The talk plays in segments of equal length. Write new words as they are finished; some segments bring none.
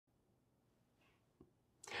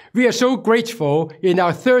We are so grateful in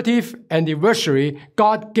our 30th anniversary,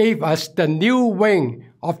 God gave us the new wing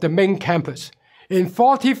of the main campus. In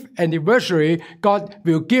 40th anniversary, God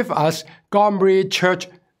will give us Gormley Church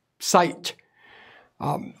site.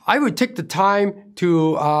 I will take the time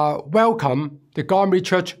to welcome the Gormley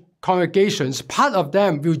Church congregations. Part of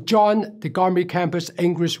them will join the Gormley campus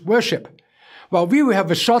English worship. Well, we will have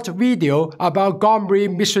a short video about Gormley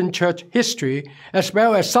Mission Church history, as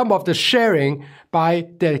well as some of the sharing by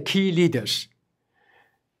their key leaders.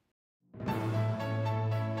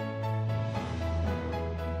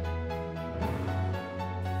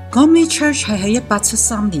 Gormley Church 係喺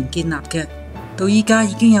1873年建立嘅，到依家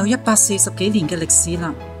已經有140幾年嘅歷史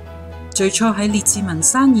啦。最初喺列治文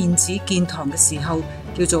山燕子建堂嘅時候，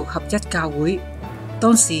叫做合一教會。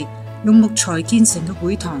當時用木材建成嘅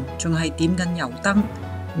會堂仲係點緊油燈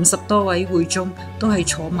，50多位會眾都係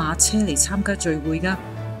坐馬車嚟參加聚會㗎。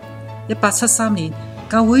1873年，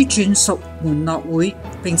教會轉屬門諾會，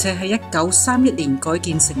並且喺1931年改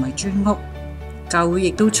建成為磚屋。教會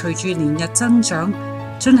亦都隨住年日增長，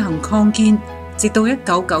進行擴建，直到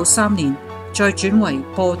1993年再轉為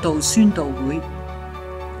播道宣道會。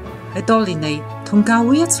喺多年嚟同教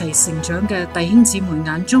會一齊成長嘅弟兄姊妹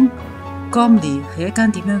眼中，Gormley 係一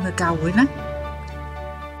間點樣嘅教會呢？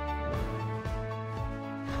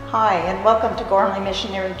 Hi, and welcome to Gormley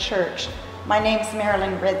Missionary Church. My name's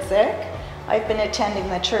Marilyn Ridzik. I've been attending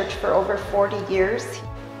the church for over 40 years.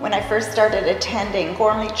 When I first started attending,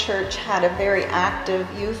 Gormley Church had a very active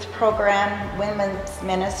youth program, women's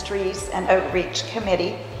ministries, and outreach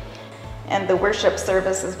committee. And the worship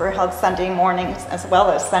services were held Sunday mornings as well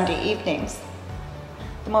as Sunday evenings.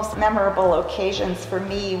 The most memorable occasions for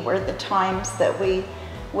me were the times that we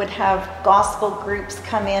would have gospel groups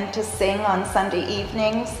come in to sing on Sunday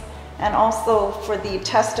evenings, and also for the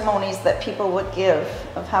testimonies that people would give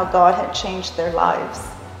of how God had changed their lives.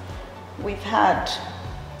 We've had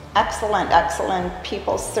excellent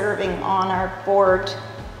people serving on our board,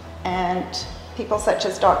 and people such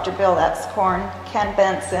as Dr. Bill Etzkorn, Ken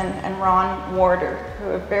Benson, and Ron Warder, who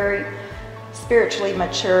are very spiritually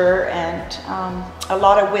mature and a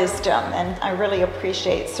lot of wisdom, and I really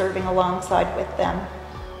appreciate serving alongside with them.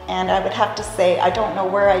 And I would have to say, I don't know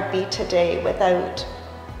where I'd be today without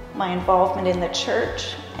my involvement in the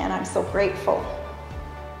church, and I'm so grateful.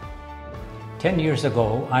 10 years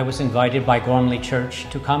ago, I was invited by Gormley Church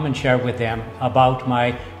to come and share with them about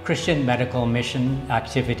my Christian medical mission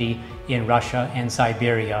activity in Russia and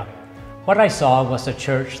Siberia. What I saw was a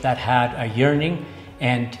church that had a yearning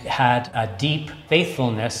and had a deep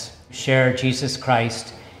faithfulness to share Jesus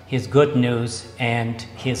Christ, His good news, and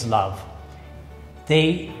His love.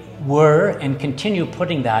 They were and continue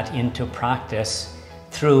putting that into practice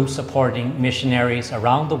through supporting missionaries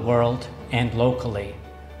around the world and locally.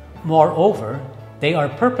 Moreover, they are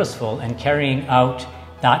purposeful in carrying out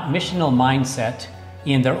that missional mindset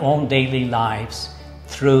in their own daily lives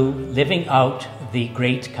through living out the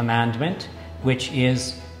great commandment, which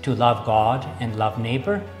is to love God and love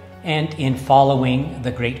neighbor, and in following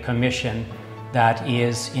the Great Commission, that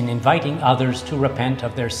is in inviting others to repent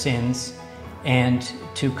of their sins and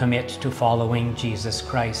to commit to following Jesus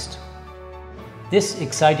Christ. This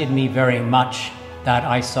excited me very much, that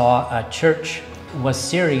I saw a church was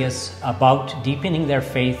serious about deepening their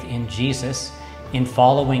faith in Jesus, in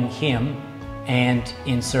following Him, and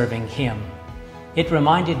in serving Him. It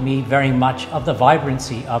reminded me very much of the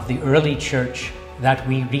vibrancy of the early church that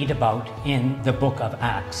we read about in the book of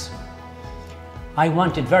Acts. I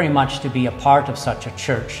wanted very much to be a part of such a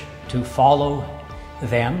church, to follow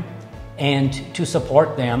them and to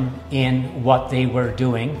support them in what they were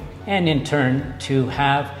doing, and in turn to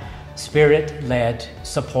have Spirit-led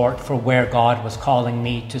support for where God was calling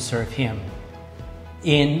me to serve Him.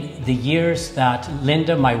 In the years that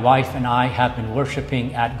Linda, my wife, and I have been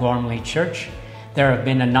worshiping at Gormley Church, there have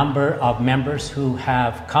been a number of members who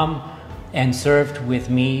have come and served with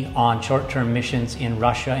me on short-term missions in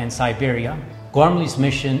Russia and Siberia. Gormley's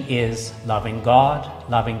mission is loving God,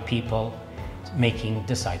 loving people, making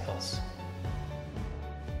disciples.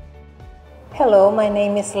 Hello, my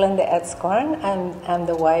name is Linda Etzkorn. I'm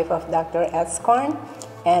the wife of Dr. Etzkorn,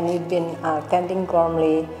 and we've been attending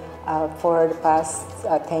Gormley for the past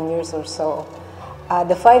 10 years or so.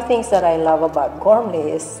 The 5 things that I love about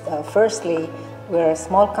Gormley is, firstly, we're a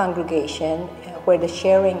small congregation where the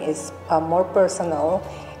sharing is more personal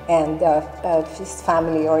and is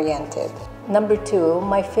family-oriented. Number 2,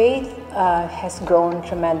 my faith has grown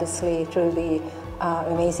tremendously through the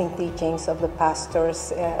amazing teachings of the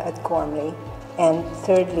pastors at Gormley. And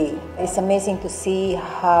thirdly, it's amazing to see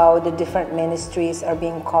how the different ministries are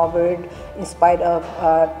being covered in spite of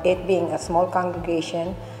it being a small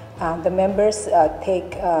congregation. The members have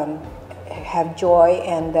joy,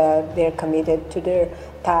 and they're committed to their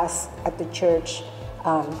tasks at the church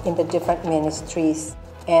in the different ministries.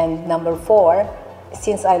 And number 4,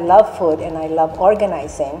 since I love food and I love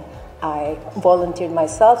organizing, I volunteered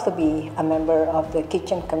myself to be a member of the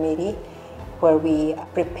kitchen committee, where we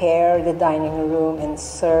prepare the dining room and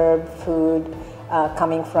serve food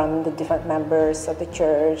coming from the different members of the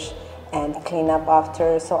church and clean up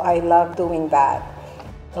after. So I love doing that.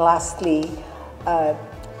 Lastly,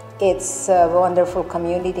 it's a wonderful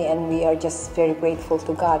community, and we are just very grateful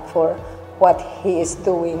to God for what He is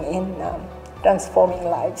doing in transforming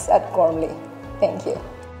lives at Gormley. Thank you.